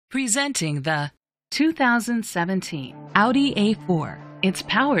Presenting the 2017 Audi A4. It's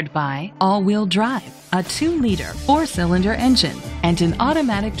powered by all-wheel drive, a 2-liter 4-cylinder engine, and an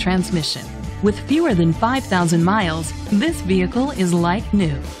automatic transmission. With fewer than 5,000 miles, this vehicle is like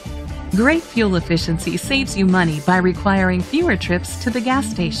new. Great fuel efficiency saves you money by requiring fewer trips to the gas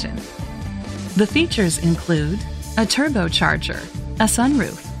station. The features include a turbocharger, a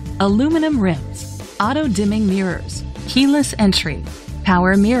sunroof, aluminum rims, auto-dimming mirrors, keyless entry,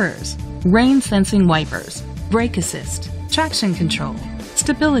 power mirrors, rain-sensing wipers, brake assist, traction control,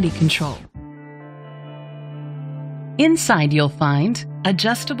 stability control. Inside you'll find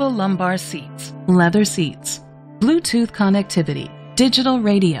adjustable lumbar seats, leather seats, Bluetooth connectivity, digital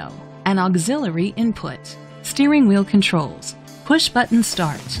radio, an auxiliary input, steering wheel controls, push-button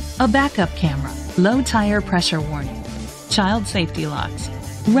start, a backup camera, low tire pressure warning, child safety locks.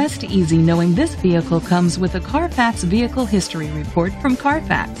 Rest easy knowing this vehicle comes with a Carfax Vehicle History Report from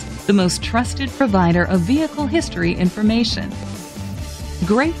Carfax, the most trusted provider of vehicle history information.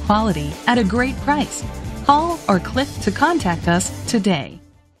 Great quality at a great price. Call or click to contact us today.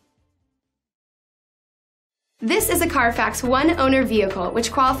 This is a Carfax one-owner vehicle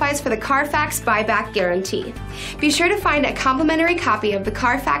which qualifies for the Carfax buyback guarantee. Be sure to find a complimentary copy of the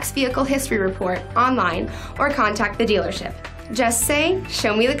Carfax Vehicle History Report online or contact the dealership. Just say,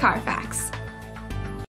 "Show me the Carfax."